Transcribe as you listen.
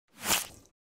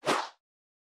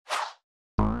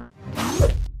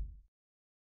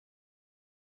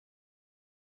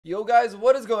Yo guys,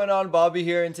 what is going on? Bobby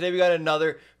here, and today we got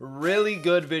another really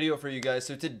good video for you guys.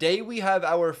 So today we have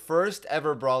our first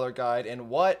ever brawler guide, and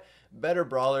what better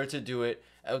brawler to do it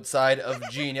outside of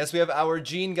Gene. Yes, we have our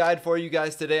Gene guide for you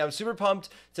guys today. I'm super pumped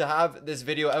to have this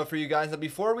video out for you guys. Now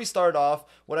before we start off,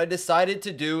 what I decided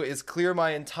to do is clear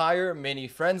my entire mini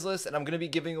friends list, and I'm going to be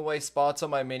giving away spots on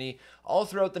my mini all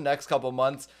throughout the next couple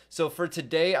months. So for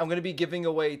today, I'm going to be giving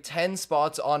away 10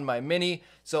 spots on my mini.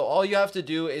 So all you have to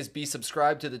do is be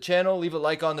subscribed to the channel, leave a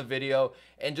like on the video,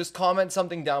 and just comment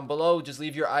something down below. Just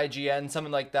leave your IGN,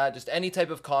 something like that, just any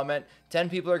type of comment. 10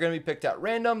 people are going to be picked at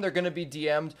random. They're going to be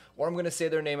DM'd, or I'm going to say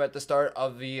their name at the start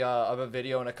of the of a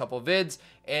video in a couple vids,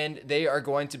 and they are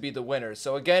going to be the winners.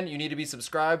 So again, you need to be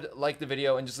subscribed, like the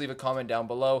video, and just leave a comment down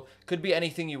below. Could be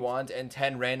anything you want, and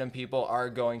 10 random people are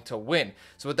going to win.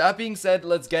 So with that being said,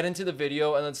 let's get into the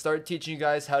video and let's start teaching you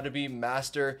guys how to be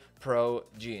Master Pro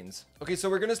Genes. Okay, so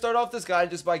we're going to start off this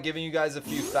guide just by giving you guys a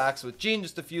few facts with Gene,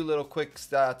 just a few little quick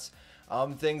stats,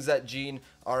 things that Gene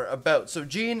are about. So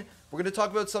Gene, we're going to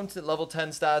talk about some level 10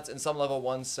 stats and some level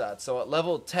 1 stats. So at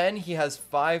level 10, he has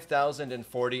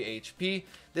 5,040 HP.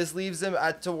 This leaves him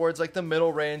at towards like the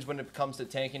middle range when it comes to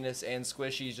tankiness and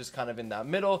squishy. He's just kind of in that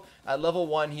middle. At level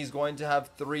 1, he's going to have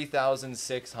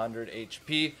 3,600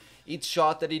 HP. Each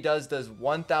shot that he does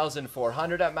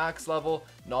 1,400 at max level,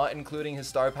 not including his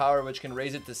star power, which can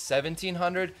raise it to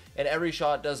 1,700, and every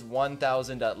shot does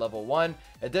 1,000 at level 1.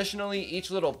 Additionally, each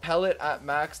little pellet at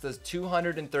max does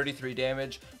 233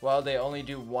 damage, while they only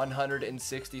do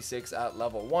 166 at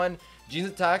level 1. Gene's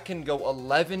attack can go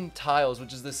 11 tiles,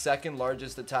 which is the second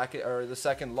largest attack, or the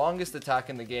second longest attack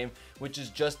in the game, which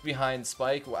is just behind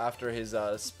Spike after his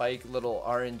Spike little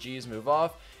RNGs move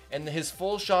off. And his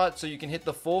full shot, so you can hit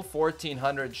the full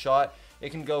 1,400 shot, it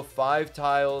can go 5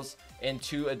 tiles and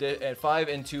 5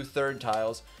 and 2/3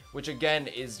 tiles, which again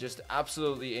is just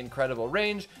absolutely incredible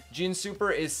range. Gene's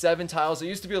super is 7 tiles. It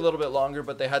used to be a little bit longer,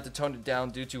 but they had to tone it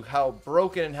down due to how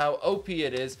broken and how OP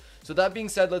it is. So that being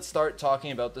said, let's start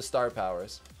talking about the star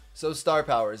powers. So star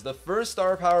powers. The first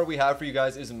star power we have for you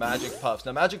guys is Magic Puffs.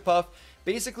 Now Magic Puff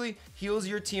basically heals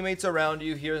your teammates around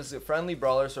you. Here's a friendly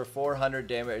brawlers for 400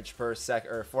 damage per sec,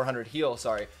 or 400 heal,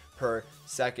 sorry, per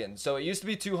second. So it used to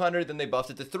be 200, then they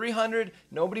buffed it to 300.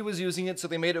 Nobody was using it, so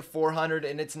they made it 400,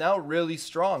 and it's now really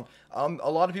strong.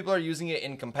 A lot of people are using it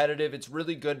in competitive. It's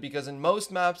really good because in most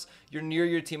maps you're near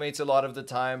your teammates a lot of the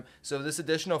time, so this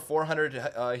additional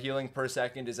 400 healing per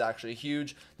second is actually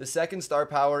huge. The second star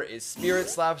power is Spirit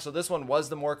Slap, so this one was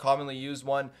the more commonly used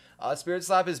one. Spirit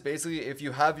Slap is basically if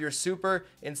you have your super,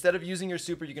 instead of using your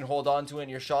super, you can hold on to it,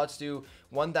 and your shots do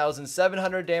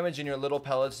 1,700 damage and your little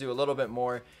pellets do a little bit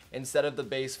more, instead of the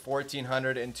base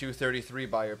 1,400 and 233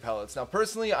 by your pellets. Now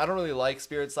personally, I don't really like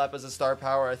Spirit Slap as a star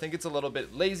power. I think it's a little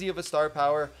bit lazy of a star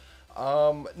power.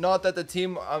 Not that the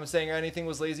team I'm saying or anything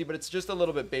was lazy, but it's just a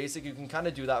little bit basic. You can kind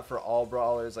of do that for all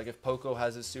brawlers. Like if Poco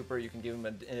has his super, you can give him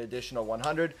an additional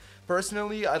 100.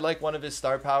 Personally, I'd like one of his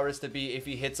star powers to be if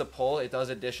he hits a pull, it does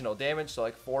additional damage, so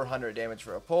like 400 damage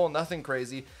for a pull. Nothing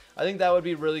crazy. I think that would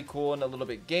be really cool and a little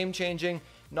bit game changing.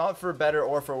 Not for better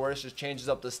or for worse, just changes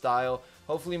up the style.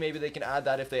 Hopefully maybe they can add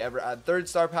that if they ever add third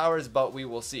star powers, but we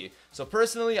will see. So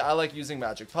personally, I like using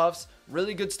Magic Puffs.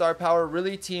 Really good star power,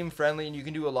 really team friendly, and you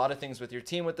can do a lot of things with your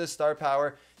team with this star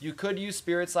power. You could use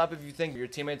Spirit Slap if you think your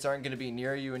teammates aren't going to be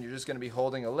near you and you're just going to be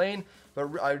holding a lane,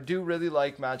 but I do really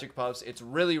like Magic Puffs. It's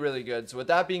really, really good. So with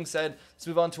that being said, let's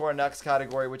move on to our next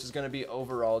category, which is going to be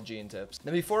overall Gene tips.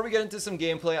 Now before we get into some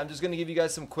gameplay, I'm just going to give you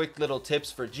guys some quick little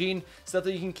tips for Gene, stuff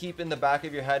that you can keep in the back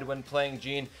of your head when playing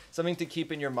Gene, something to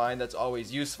keep in your mind that's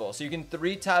always useful. So you can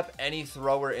 3-tap any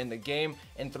thrower in the game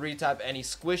and 3-tap any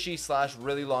squishy /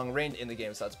 really long range in the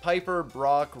game. So that's Piper,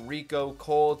 Brock, Rico,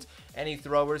 Colt, any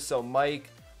throwers. So Mike,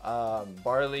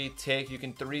 Barley, Tick, you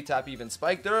can 3-tap even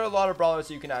Spike. There are a lot of brawlers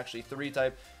so you can actually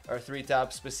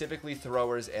 3-tap specifically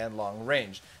throwers and long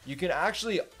range. You can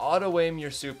actually auto aim your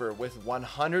super with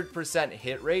 100%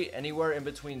 hit rate anywhere in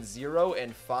between 0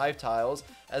 and 5 tiles,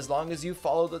 as long as you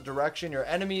follow the direction your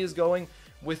enemy is going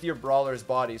with your brawler's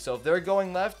body. So if they're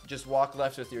going left, just walk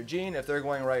left with your Gene. If they're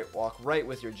going right, walk right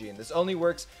with your Gene. This only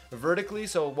works vertically,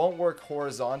 so it won't work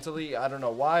horizontally. I don't know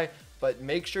why, but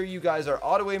make sure you guys are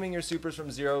auto-aiming your supers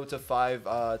from 0 to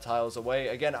 5 tiles away.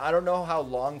 Again, I don't know how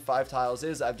long 5 tiles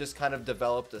is. I've just kind of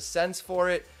developed a sense for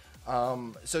it.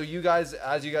 So you guys,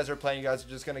 as you guys are playing, you guys are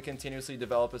just going to continuously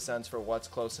develop a sense for what's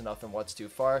close enough and what's too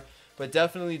far. But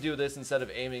definitely do this instead of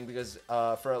aiming, because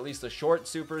for at least the short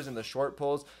supers and the short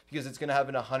pulls, because it's going to have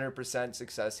an 100%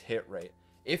 success hit rate.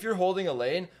 If you're holding a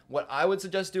lane, what I would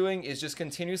suggest doing is just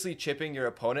continuously chipping your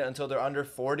opponent until they're under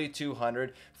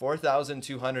 4,200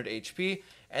 HP,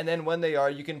 and then when they are,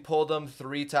 you can pull them,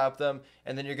 3-tap them,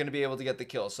 and then you're going to be able to get the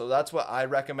kill. So that's what I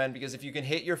recommend, because if you can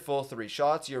hit your full 3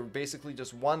 shots, you're basically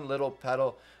just one little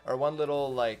pedal, or one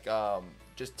little like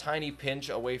just tiny pinch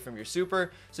away from your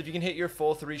super. So if you can hit your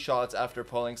full 3 shots after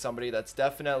pulling somebody, that's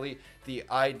definitely the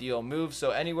ideal move.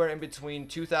 So anywhere in between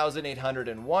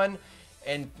 2,801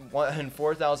 and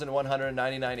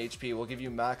 4,199 HP will give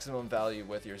you maximum value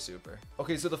with your super.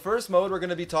 Okay, so the first mode we're going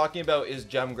to be talking about is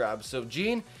gem grab. So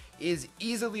Gene is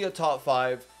easily a top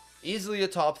 5, easily a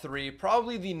top 3,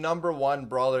 probably the #1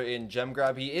 brawler in gem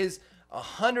grab. He is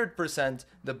 100%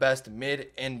 the best mid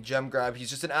in gem grab. He's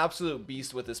just an absolute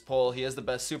beast with his pull. He has the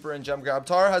best super in gem grab.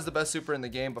 Tara has the best super in the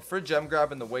game, but for gem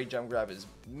grab and the way gem grab is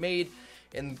made,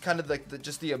 and kind of like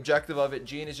just the objective of it,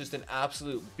 Gene is just an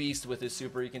absolute beast with his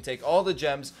super. He can take all the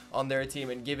gems on their team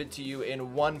and give it to you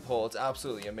in one pull. It's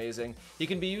absolutely amazing. He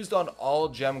can be used on all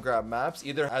gem grab maps,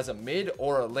 either as a mid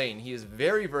or a lane. He is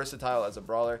very versatile as a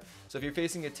brawler. So if you're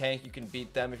facing a tank, you can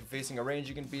beat them. If you're facing a range,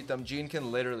 you can beat them. Gene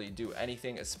can literally do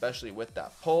anything, especially with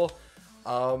that pull.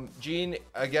 Gene,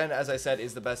 again, as I said,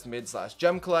 is the best mid /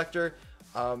 gem collector.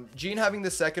 Gene having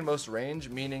the second most range,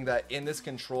 meaning that in this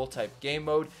control type game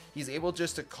mode, he's able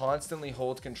just to constantly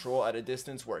hold control at a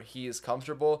distance where he is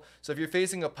comfortable. So if you're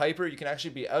facing a Piper, you can actually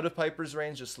be out of Piper's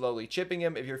range, just slowly chipping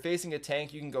him. If you're facing a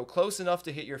tank, you can go close enough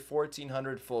to hit your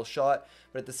 1400 full shot,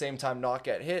 but at the same time not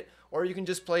get hit. Or you can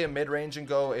just play a mid-range and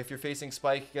go, if you're facing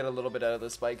Spike, get a little bit out of the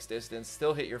Spike's distance,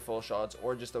 still hit your full shots,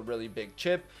 or just a really big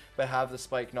chip, but have the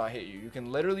Spike not hit you. You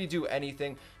can literally do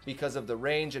anything because of the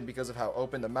range and because of how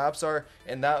open the maps are,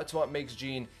 and that's what makes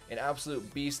Gene an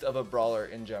absolute beast of a brawler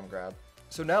in gem grab.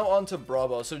 So now on to Brawl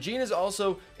Ball. So Gene is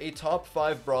also a top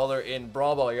 5 brawler in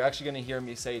Brawl Ball. You're actually going to hear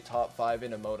me say top 5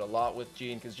 in a mode a lot with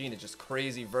Gene, because Gene is just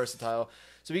crazy versatile.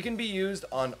 So he can be used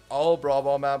on all Brawl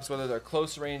Ball maps, whether they're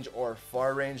close range or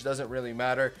far range, doesn't really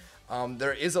matter.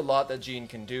 There is a lot that Gene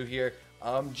can do here.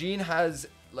 Gene has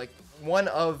like one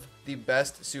of the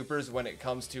best supers when it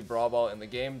comes to Brawl Ball in the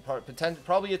game.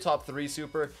 Probably a top 3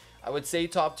 super. I would say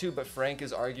top 2, but Frank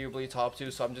is arguably top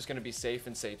 2, so I'm just going to be safe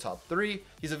and say top 3.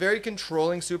 He's a very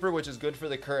controlling super, which is good for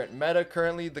the current meta.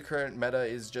 Currently, the current meta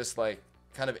is just like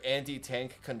kind of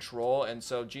anti-tank control, and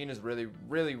so Gene is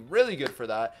really good for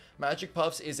that. Magic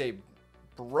Puffs is a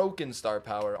broken star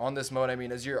power on this mode. I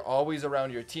mean, as you're always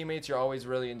around your teammates, you're always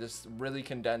really in this really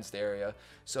condensed area,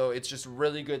 so it's just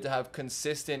really good to have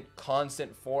consistent,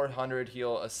 constant 400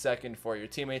 heal a second for your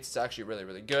teammates. It's actually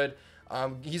really good.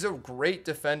 He's a great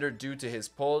defender due to his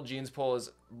pull. Gene's pull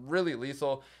is really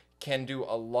lethal, can do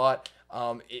a lot.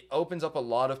 It opens up a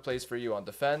lot of plays for you on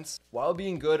defense. While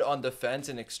being good on defense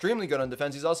and extremely good on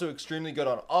defense, he's also extremely good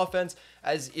on offense,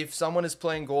 as if someone is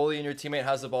playing goalie and your teammate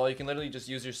has the ball, you can literally just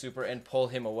use your super and pull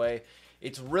him away.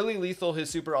 It's really lethal,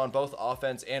 his super, on both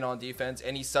offense and on defense,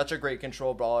 and he's such a great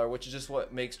control brawler, which is just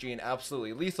what makes Gene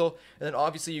absolutely lethal. And then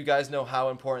obviously you guys know how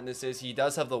important this is. He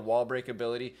does have the wall break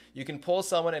ability. You can pull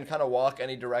someone and kind of walk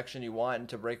any direction you want and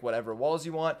to break whatever walls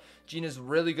you want. Gene is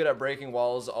really good at breaking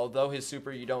walls, although his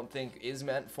super you don't think is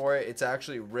meant for it. It's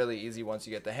actually really easy once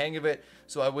you get the hang of it,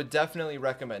 so I would definitely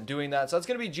recommend doing that. So that's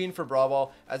going to be Gene for Brawl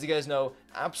Ball. As you guys know,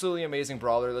 absolutely amazing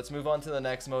brawler. Let's move on to the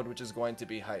next mode, which is going to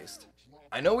be Heist.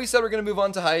 I know we said we're going to move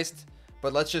on to Heist,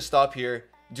 but let's just stop here.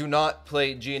 Do not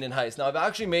play Gene in Heist. Now, I've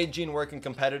actually made Gene work in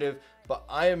competitive, but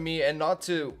I am me, and not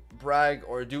to brag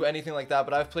or do anything like that,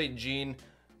 but I've played Gene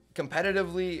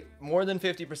competitively more than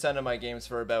 50% of my games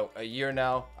for about a year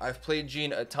now. I've played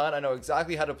Gene a ton. I know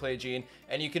exactly how to play Gene,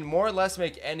 and you can more or less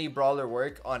make any brawler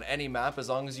work on any map as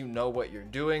long as you know what you're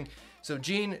doing. So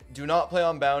Gene, do not play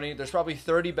on Bounty. There's probably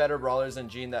 30 better brawlers than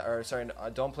Gene that are, sorry,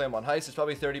 don't play him on Heist. There's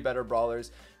probably 30 better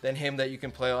brawlers than him that you can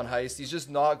play on Heist. He's just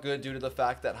not good due to the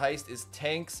fact that Heist is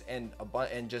tanks and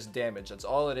just damage. That's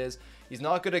all it is. He's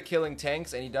not good at killing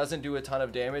tanks, and he doesn't do a ton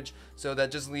of damage, so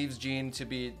that just leaves Gene to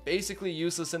be basically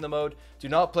useless in the mode. Do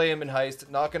not play him in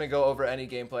Heist. Not going to go over any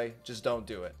gameplay. Just don't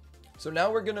do it. So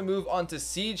now we're going to move on to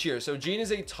Siege here. So Gene is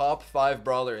a top 5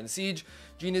 brawler in Siege.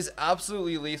 Gene is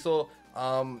absolutely lethal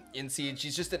in Siege.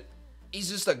 He's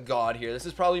just a god here. This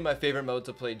is probably my favorite mode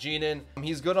to play Gene in.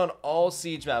 He's good on all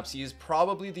Siege maps. He is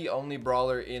probably the only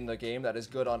brawler in the game that is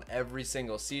good on every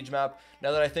single Siege map.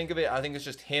 Now that I think of it, I think it's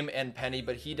just him and Penny,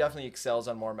 but he definitely excels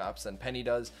on more maps than Penny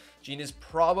does. Gene is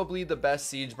probably the best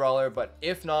Siege brawler, but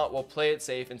if not, we'll play it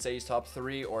safe and say he's top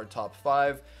 3 or top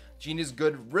 5. Gene is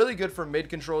good, really good for mid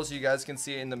control, so you guys can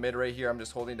see it in the mid right here. I'm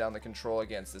just holding down the control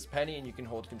against this Penny, and you can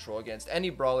hold control against any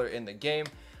brawler in the game.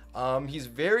 He's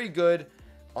very good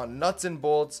on Nuts and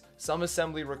Bolts, some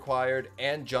assembly required,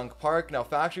 and Junk Park. Now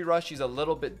Factory Rush he's a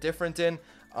little bit different in,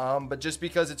 but just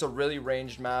because it's a really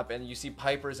ranged map and you see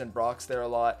Pipers and Brocks there a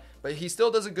lot, but he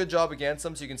still does a good job against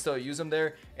them, so you can still use them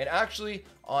there. And actually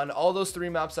on all those 3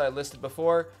 maps that I listed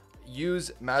before,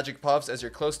 use Magic Puffs as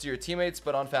you're close to your teammates,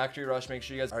 but on Factory Rush make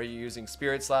sure you guys are using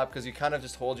Spirit Slap, because you kind of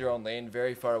just hold your own lane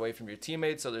very far away from your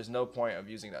teammates, so there's no point of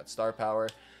using that star power.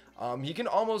 He can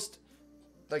almost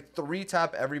like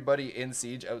 3-tap everybody in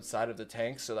Siege outside of the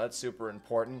tank, so that's super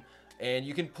important. And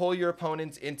you can pull your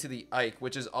opponents into the Ike,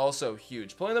 which is also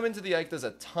huge. Pulling them into the Ike does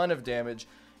a ton of damage,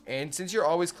 and since you're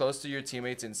always close to your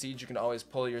teammates in Siege, you can always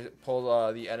pull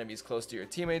the enemies close to your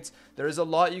teammates. There is a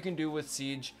lot you can do with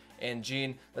Siege and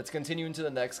Gene. Let's continue into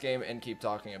the next game and keep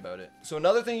talking about it. So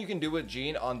another thing you can do with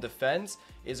Gene on defense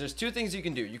is there's 2 things you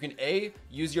can do. You can A,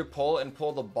 use your pull and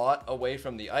pull the bot away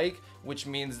from the Ike, which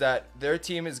means that their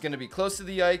team is going to be close to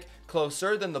the Ike,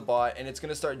 closer than the bot, and it's going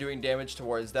to start doing damage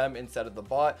towards them instead of the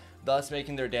bot, thus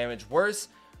making their damage worse.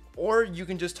 Or you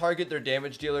can just target their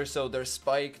damage dealer, so their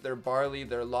Spike, their Barley,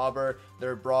 their Lobber,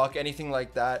 their Brock, anything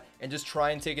like that, and just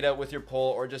try and take it out with your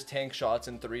pull, or just tank shots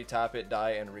and 3-tap it,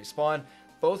 die, and respawn.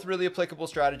 Both really applicable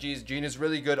strategies. Gene is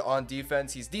really good on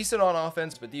defense. He's decent on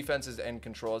offense, but defense and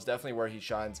control is definitely where he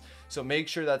shines. So make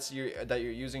sure that you're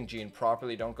using Gene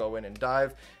properly. Don't go in and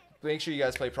dive. Make sure you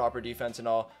guys play proper defense and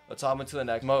all. Let's hop into the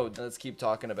next mode. Let's keep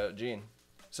talking about Gene.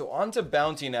 So on to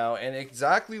Bounty now, and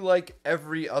exactly like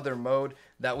every other mode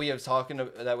that we have spoken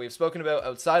about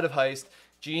outside of Heist,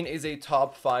 Gene is a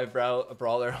top 5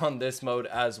 brawler on this mode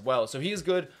as well. So he is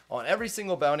good on every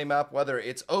single bounty map, whether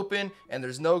it's open and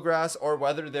there's no grass or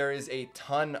whether there is a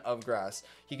ton of grass.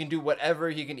 He can do whatever.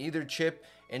 He can either chip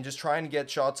and just try and get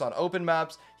shots on open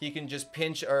maps. He can just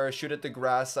pinch or shoot at the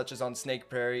grass, such as on Snake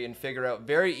Prairie, and figure out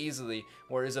very easily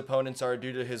where his opponents are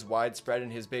due to his wide spread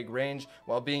and his big range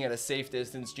while being at a safe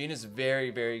distance. Gene is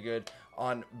very, very good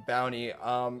on bounty.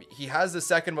 He has the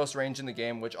second most range in the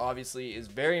game, which obviously is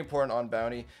very important on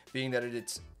bounty, being that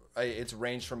it's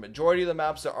ranged from majority of the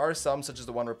maps. There are some, such as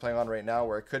the one we're playing on right now,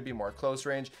 where it could be more close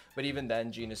range, but even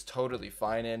then Gene is totally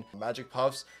fine in. Magic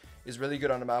Puffs is really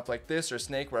good on a map like this or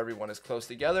Snake, where everyone is close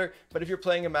together. But if you're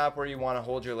playing a map where you want to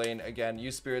hold your lane, again,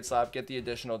 use Spirit Slap, get the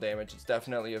additional damage. It's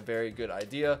definitely a very good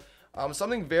idea.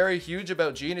 Something very huge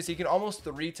about Gene is he can almost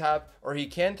 3-tap, or he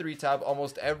can 3-tap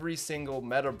almost every single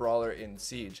meta brawler in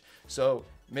Siege. So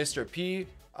Mr. P,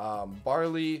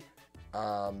 Barley,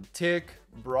 Tick,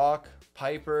 Brock,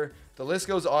 Piper, the list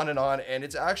goes on, and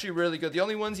it's actually really good. The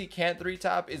only ones he can't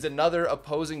 3-tap is another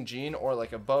opposing Gene or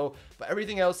like a bow, but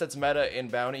everything else that's meta in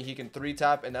bounty he can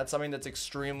 3-tap, and that's something that's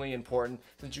extremely important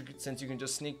since you can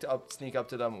just sneak up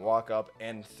to them, walk up,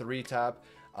 and 3-tap.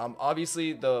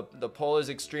 Obviously the pull is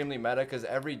extremely meta because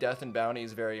every death and bounty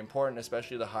is very important,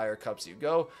 especially the higher cups you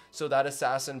go. So that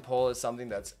assassin pull is something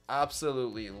that's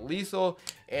absolutely lethal.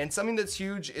 And something that's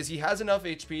huge is he has enough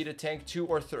HP to tank 2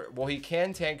 or 3. Well, he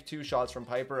can tank 2 shots from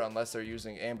Piper unless they're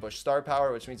using ambush star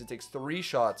power, which means it takes 3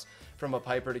 shots from a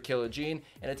Piper to kill a Gene,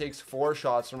 and it takes 4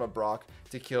 shots from a Brock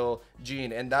to kill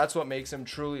Gene. And that's what makes him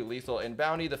truly lethal in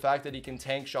bounty, the fact that he can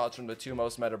tank shots from the 2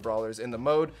 most meta brawlers in the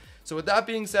mode. So with that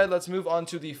being said, let's move on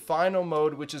to the final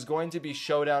mode, which is going to be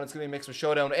Showdown. It's going to be mixed with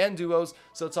Showdown and Duos.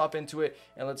 So let's hop into it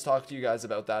and let's talk to you guys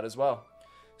about that as well.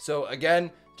 So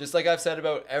again, just like I've said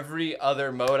about every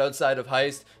other mode outside of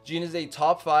Heist, Gene is a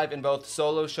top 5 in both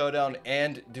solo showdown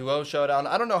and duo showdown.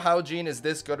 I don't know how Gene is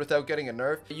this good without getting a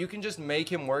nerf. You can just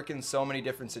make him work in so many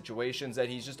different situations that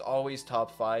he's just always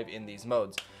top 5 in these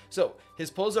modes. So his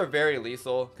pulls are very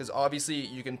lethal because obviously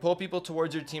you can pull people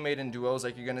towards your teammate in duos,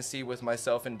 like you're going to see with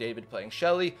myself and David playing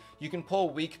Shelly. You can pull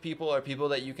weak people or people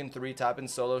that you can 3-tap in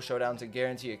solo showdown to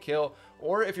guarantee a kill.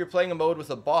 Or if you're playing a mode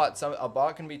with a bot, a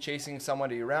bot can be chasing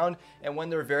somebody around, and when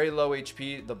they're very low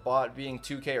HP, the bot being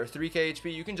 2k or 3k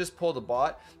HP, you can just pull the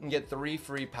bot and get 3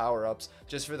 free power-ups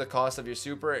just for the cost of your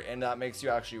super, and that makes you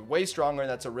actually way stronger,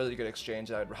 and that's a really good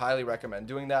exchange. I'd highly recommend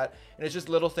doing that. And it's just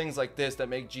little things like this that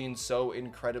make Gene so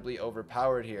incredibly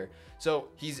overpowered here. So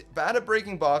he's bad at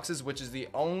breaking boxes, which is the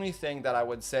only thing that I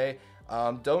would say.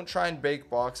 Don't try and break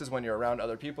boxes when you're around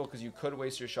other people because you could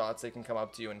waste your shots. They can come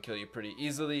up to you and kill you pretty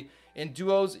easily. In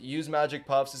duos, use magic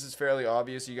puffs. This is fairly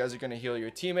obvious. You guys are going to heal your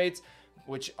teammates,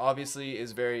 which obviously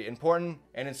is very important.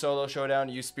 And in solo showdown,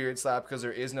 use spirit slap because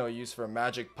there is no use for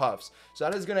magic puffs. So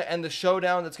that is going to end the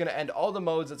showdown. That's going to end all the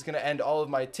modes. That's going to end all of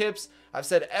my tips. I've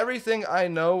said everything I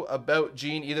know about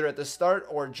Gene either at the start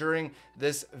or during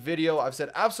this video. I've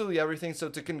said absolutely everything. So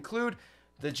to conclude,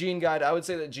 the Gene guide, I would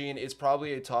say that Gene is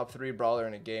probably a top 3 brawler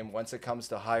in a game once it comes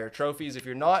to higher trophies. If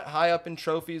you're not high up in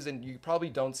trophies, then you probably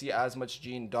don't see as much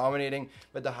Gene dominating,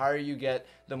 but the higher you get,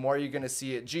 the more you're going to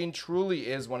see it. Gene truly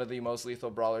is one of the most lethal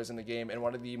brawlers in the game and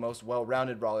one of the most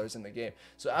well-rounded brawlers in the game.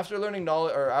 So after learning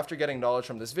knowledge, or after getting knowledge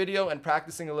from this video and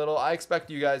practicing a little, I expect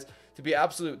you guys to be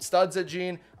absolute studs at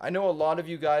Gene. I know a lot of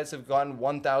you guys have gotten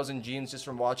 1,000 Genes just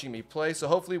from watching me play, so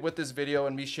hopefully with this video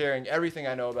and me sharing everything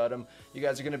I know about him, you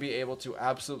guys are going to be able to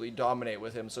absolutely dominate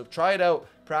with him. So try it out,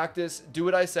 practice, do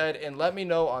what I said, and let me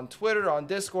know on Twitter, on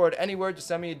Discord, anywhere. Just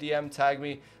send me a DM, tag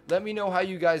me. Let me know how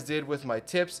you guys did with my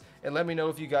tips, and let me know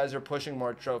if you guys are pushing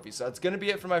more trophies. So that's going to be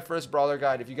it for my first brawler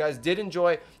guide. If you guys did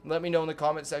enjoy, let me know in the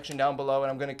comment section down below, and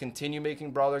I'm going to continue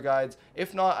making brawler guides.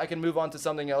 If not, I can move on to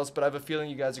something else, but I have a feeling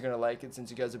you guys are going to like it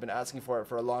since you guys have been asking for it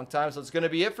for a long time. So it's going to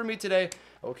be it for me today.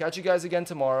 I will catch you guys again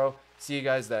tomorrow. See you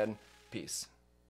guys then. Peace.